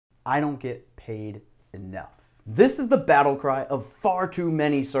I don't get paid enough. This is the battle cry of far too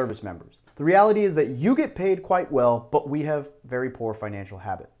many service members. The reality is that you get paid quite well, but we have very poor financial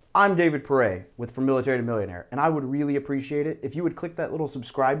habits. I'm David Pere with From Military to Millionaire, and I would really appreciate it if you would click that little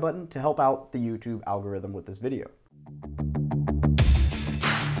subscribe button to help out the YouTube algorithm with this video.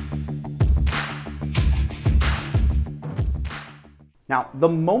 Now, the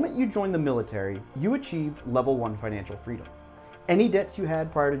moment you joined the military, you achieved level 1 financial freedom. Any debts you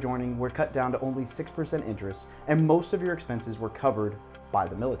had prior to joining were cut down to only 6% interest, and most of your expenses were covered by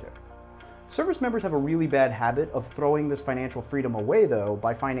the military. Service members have a really bad habit of throwing this financial freedom away, though,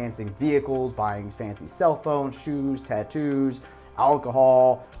 by financing vehicles, buying fancy cell phones, shoes, tattoos,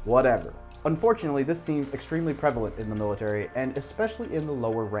 alcohol, whatever. Unfortunately, this seems extremely prevalent in the military, and especially in the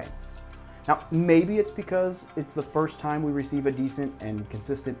lower ranks. Now, maybe it's because it's the first time we receive a decent and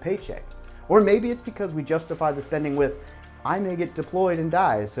consistent paycheck. Or maybe it's because we justify the spending with, I may get deployed and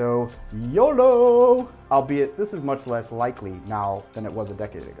die, so YOLO! Albeit, this is much less likely now than it was a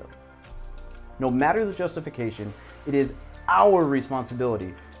decade ago. No matter the justification, it is our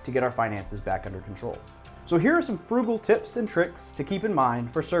responsibility to get our finances back under control. So here are some frugal tips and tricks to keep in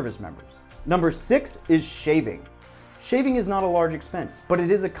mind for service members. Number 6 is shaving. Shaving is not a large expense, but it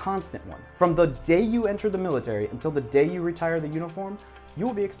is a constant one. From the day you enter the military until the day you retire the uniform, you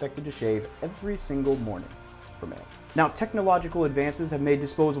will be expected to shave every single morning for males. Now, technological advances have made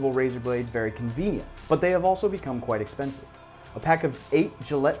disposable razor blades very convenient, but they have also become quite expensive. A pack of 8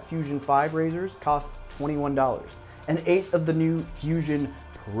 Gillette Fusion 5 razors cost $21, and 8 of the new Fusion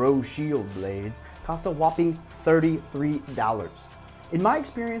Pro Shield blades cost a whopping $33. In my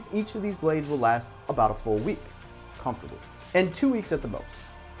experience, each of these blades will last about a full week, comfortably, and 2 weeks at the most.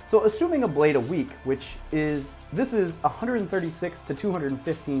 So assuming a blade a week, this is $136 to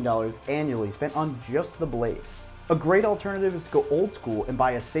 $215 annually spent on just the blades. A great alternative is to go old school and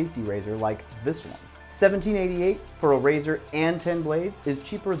buy a safety razor like this one. $17.88 for a razor and 10 blades is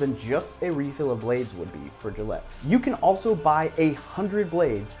cheaper than just a refill of blades would be for Gillette. You can also buy 100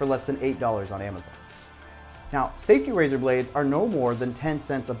 blades for less than $8 on Amazon. Now, safety razor blades are no more than 10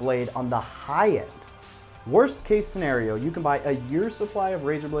 cents a blade on the high end. Worst case scenario, you can buy a year's supply of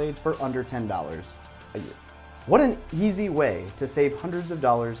razor blades for under $10 a year. What an easy way to save hundreds of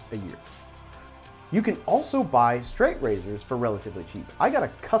dollars a year. You can also buy straight razors for relatively cheap. I got a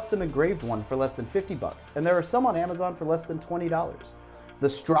custom engraved one for less than 50 bucks, and there are some on Amazon for less than $20. The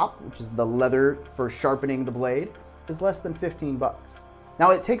strop, which is the leather for sharpening the blade, is less than 15 bucks.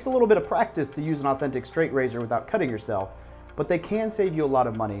 Now, it takes a little bit of practice to use an authentic straight razor without cutting yourself, but they can save you a lot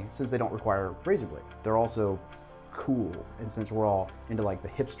of money since they don't require razor blades. They're also cool, and since we're all into like the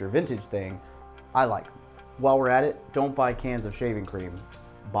hipster vintage thing, I like them. While we're at it, don't buy cans of shaving cream.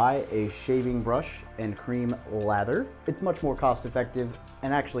 Buy a shaving brush and cream lather. It's much more cost effective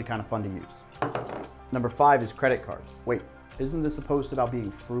and actually kind of fun to use. Number 5 is credit cards. Wait, isn't this supposed about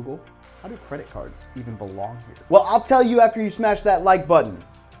being frugal? How do credit cards even belong here? Well, I'll tell you after you smash that like button.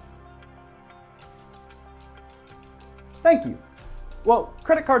 Thank you. Well,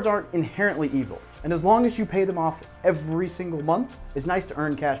 credit cards aren't inherently evil, and as long as you pay them off every single month, it's nice to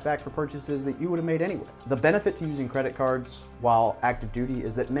earn cash back for purchases that you would have made anyway. The benefit to using credit cards while active duty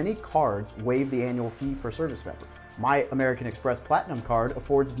is that many cards waive the annual fee for service members. My American Express Platinum card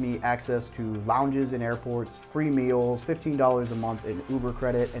affords me access to lounges in airports, free meals, $15 a month in Uber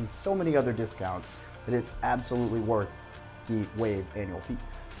credit, and so many other discounts that it's absolutely worth the waived annual fee.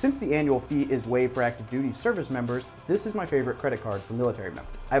 Since the annual fee is waived for active duty service members, this is my favorite credit card for military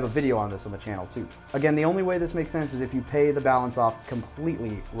members. I have a video on this on the channel too. Again, the only way this makes sense is if you pay the balance off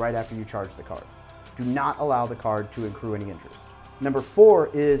completely right after you charge the card. Do not allow the card to accrue any interest. Number 4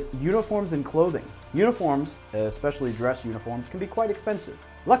 is uniforms and clothing. Uniforms, especially dress uniforms, can be quite expensive.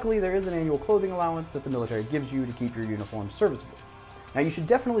 Luckily, there is an annual clothing allowance that the military gives you to keep your uniform serviceable. Now, you should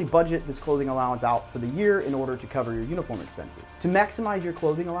definitely budget this clothing allowance out for the year in order to cover your uniform expenses. To maximize your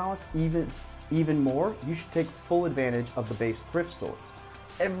clothing allowance even more, you should take full advantage of the base thrift stores.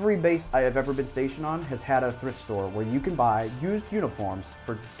 Every base I have ever been stationed on has had a thrift store where you can buy used uniforms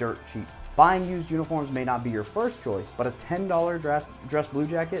for dirt cheap. Buying used uniforms may not be your first choice, but a $10 dress blue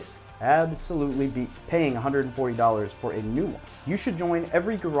jacket absolutely beats paying $140 for a new one. You should join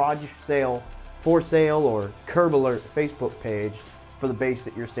every garage sale, for sale, or curb alert Facebook page for the base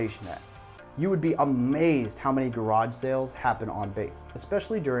that you're stationed at. You would be amazed how many garage sales happen on base,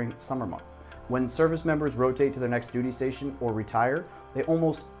 especially during summer months. When service members rotate to their next duty station or retire, they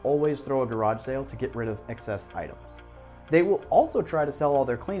almost always throw a garage sale to get rid of excess items. They will also try to sell all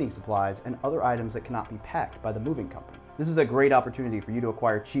their cleaning supplies and other items that cannot be packed by the moving company. This is a great opportunity for you to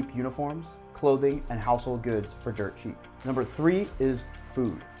acquire cheap uniforms, clothing, and household goods for dirt cheap. Number 3 is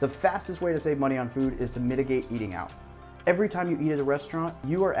food. The fastest way to save money on food is to mitigate eating out. Every time you eat at a restaurant,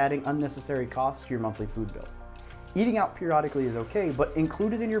 you are adding unnecessary costs to your monthly food bill. Eating out periodically is okay, but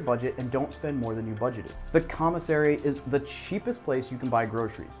include it in your budget and don't spend more than you budgeted. The commissary is the cheapest place you can buy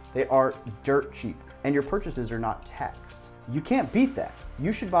groceries. They are dirt cheap, and your purchases are not taxed. You can't beat that.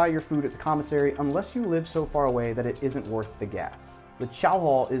 You should buy your food at the commissary unless you live so far away that it isn't worth the gas. The chow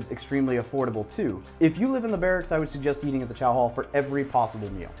hall is extremely affordable too. If you live in the barracks, I would suggest eating at the chow hall for every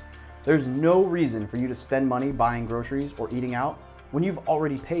possible meal. There's no reason for you to spend money buying groceries or eating out when you've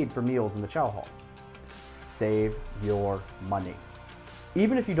already paid for meals in the chow hall. Save your money.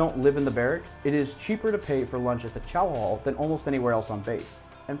 Even if you don't live in the barracks, it is cheaper to pay for lunch at the chow hall than almost anywhere else on base,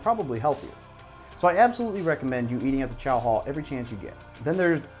 and probably healthier. So I absolutely recommend you eating at the chow hall every chance you get. Then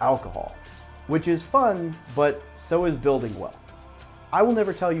there's alcohol, which is fun, but so is building wealth. I will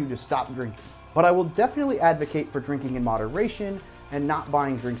never tell you to stop drinking, but I will definitely advocate for drinking in moderation and not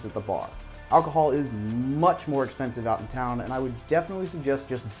buying drinks at the bar. Alcohol is much more expensive out in town, and I would definitely suggest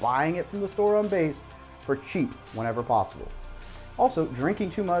just buying it from the store on base for cheap whenever possible. Also, drinking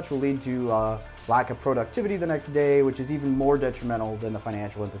too much will lead to lack of productivity the next day, which is even more detrimental than the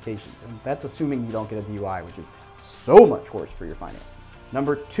financial implications. And that's assuming you don't get a DUI, which is so much worse for your finances.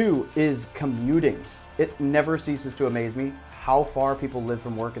 Number 2 is commuting. It never ceases to amaze me how far people live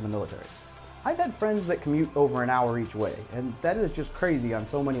from work in the military. I've had friends that commute over an hour each way, and that is just crazy on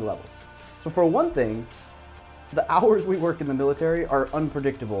so many levels. So for one thing, the hours we work in the military are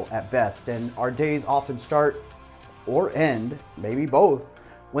unpredictable at best, and our days often start or end, maybe both,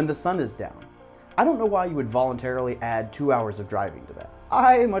 when the sun is down. I don't know why you would voluntarily add 2 hours of driving to that.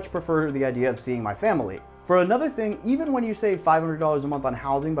 I much prefer the idea of seeing my family. For another thing, even when you save $500 a month on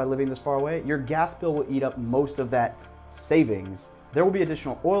housing by living this far away, your gas bill will eat up most of that savings. There will be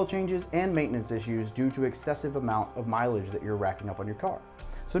additional oil changes and maintenance issues due to excessive amount of mileage that you're racking up on your car.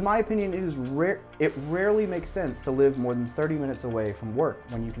 So in my opinion, it rarely makes sense to live more than 30 minutes away from work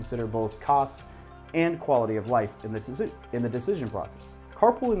when you consider both costs and quality of life in the decision process.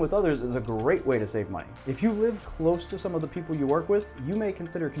 Carpooling with others is a great way to save money. If you live close to some of the people you work with, you may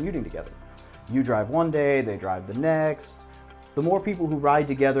consider commuting together. You drive one day, they drive the next. The more people who ride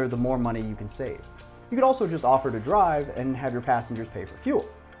together, the more money you can save. You could also just offer to drive and have your passengers pay for fuel.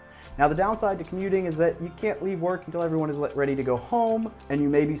 Now, the downside to commuting is that you can't leave work until everyone is ready to go home, and you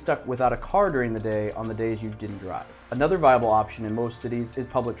may be stuck without a car during the day on the days you didn't drive. Another viable option in most cities is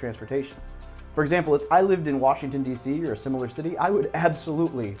public transportation. For example, if I lived in Washington, D.C. or a similar city, I would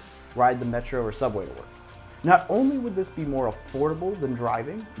absolutely ride the metro or subway to work. Not only would this be more affordable than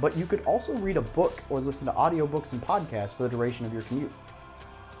driving, but you could also read a book or listen to audiobooks and podcasts for the duration of your commute.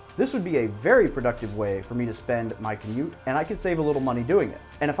 This would be a very productive way for me to spend my commute, and I could save a little money doing it.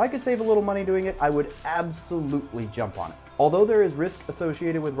 And if I could save a little money doing it, I would absolutely jump on it. Although there is risk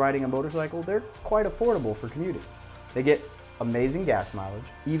associated with riding a motorcycle, they're quite affordable for commuting. They get amazing gas mileage,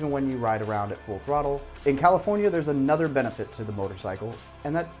 even when you ride around at full throttle. In California, there's another benefit to the motorcycle,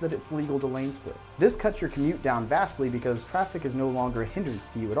 and that's that it's legal to lane split. This cuts your commute down vastly because traffic is no longer a hindrance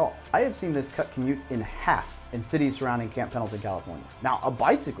to you at all. I have seen this cut commutes in half in cities surrounding Camp Pendleton, California. Now, a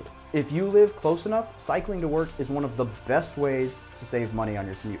bicycle. If you live close enough, cycling to work is one of the best ways to save money on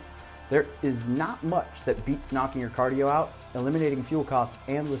your commute. There is not much that beats knocking your cardio out, eliminating fuel costs,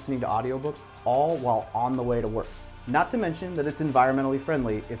 and listening to audiobooks, all while on the way to work. Not to mention that it's environmentally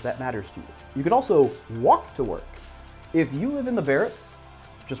friendly if that matters to you. You could also walk to work. If you live in the barracks,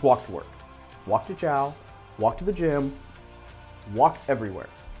 just walk to work. Walk to chow, walk to the gym, walk everywhere.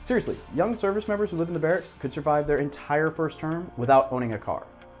 Seriously, young service members who live in the barracks could survive their entire first term without owning a car.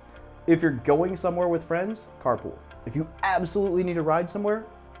 If you're going somewhere with friends, carpool. If you absolutely need a ride somewhere,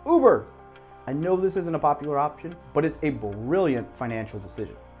 Uber. I know this isn't a popular option, but it's a brilliant financial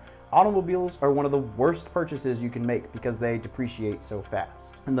decision. Automobiles are one of the worst purchases you can make because they depreciate so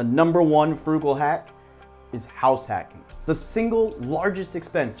fast. And the number one frugal hack is house hacking. The single largest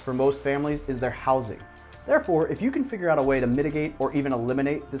expense for most families is their housing. Therefore, if you can figure out a way to mitigate or even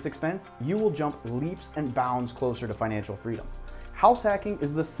eliminate this expense, you will jump leaps and bounds closer to financial freedom. House hacking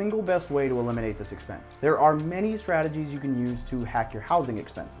is the single best way to eliminate this expense. There are many strategies you can use to hack your housing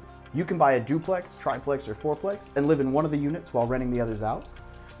expenses. You can buy a duplex, triplex, or fourplex and live in one of the units while renting the others out.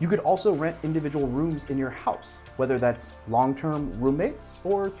 You could also rent individual rooms in your house, whether that's long-term roommates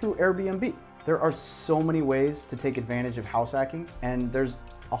or through Airbnb. There are so many ways to take advantage of house hacking, and there's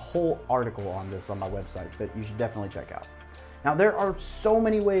a whole article on this on my website that you should definitely check out. Now, there are so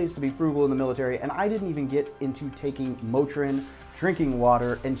many ways to be frugal in the military, and I didn't even get into taking Motrin, drinking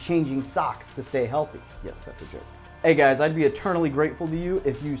water, and changing socks to stay healthy. Yes, that's a joke. Hey guys, I'd be eternally grateful to you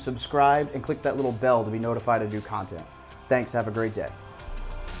if you subscribed and clicked that little bell to be notified of new content. Thanks. Have a great day.